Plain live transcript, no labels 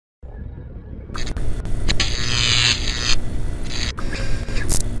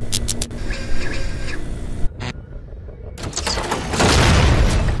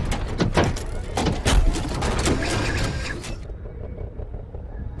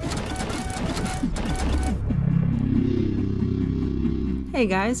Hey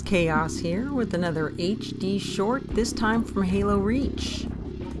guys, Chaos here with another HD short, this time from Halo Reach.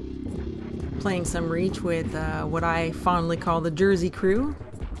 Playing some Reach with what I fondly call the Jersey crew,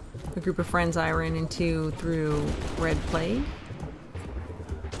 a group of friends I ran into through Red Plague.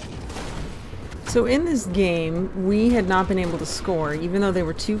 So in this game, we had not been able to score, even though there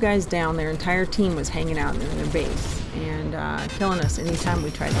were two guys down, their entire team was hanging out in their base and killing us anytime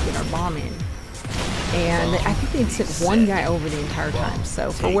we tried to get our bomb in. And I think they'd sent one guy over the entire time.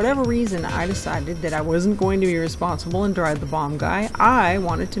 So for whatever reason, I decided that I wasn't going to be responsible and drive the bomb guy. I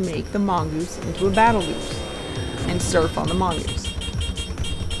wanted to make the mongoose into a battle goose and surf on the mongoose.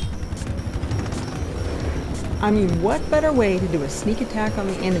 I mean, what better way to do a sneak attack on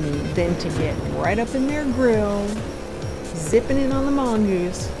the enemy than to get right up in their grill, zipping in on the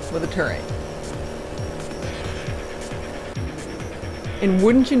mongoose with a turret. And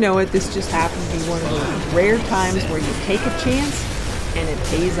wouldn't you know it, this just happened to be one of those rare times where you take a chance and it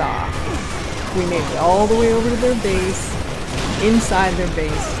pays off. We made it all the way over to their base, inside their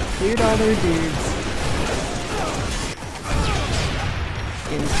base, cleared all their dudes,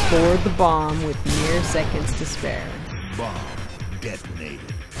 and scored the bomb with mere seconds to spare. Bomb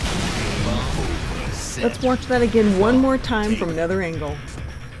detonated. Let's watch that again one more time from another angle.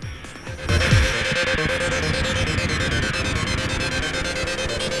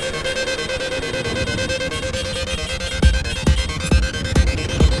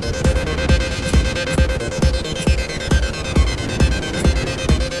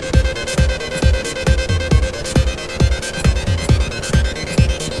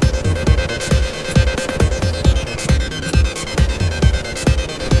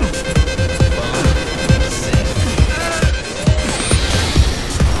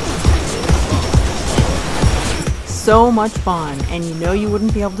 So much fun, and you know you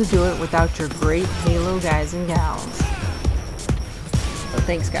wouldn't be able to do it without your great Halo guys and gals. So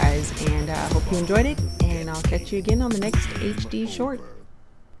thanks guys, and I hope you enjoyed it, and I'll catch you again on the next HD short.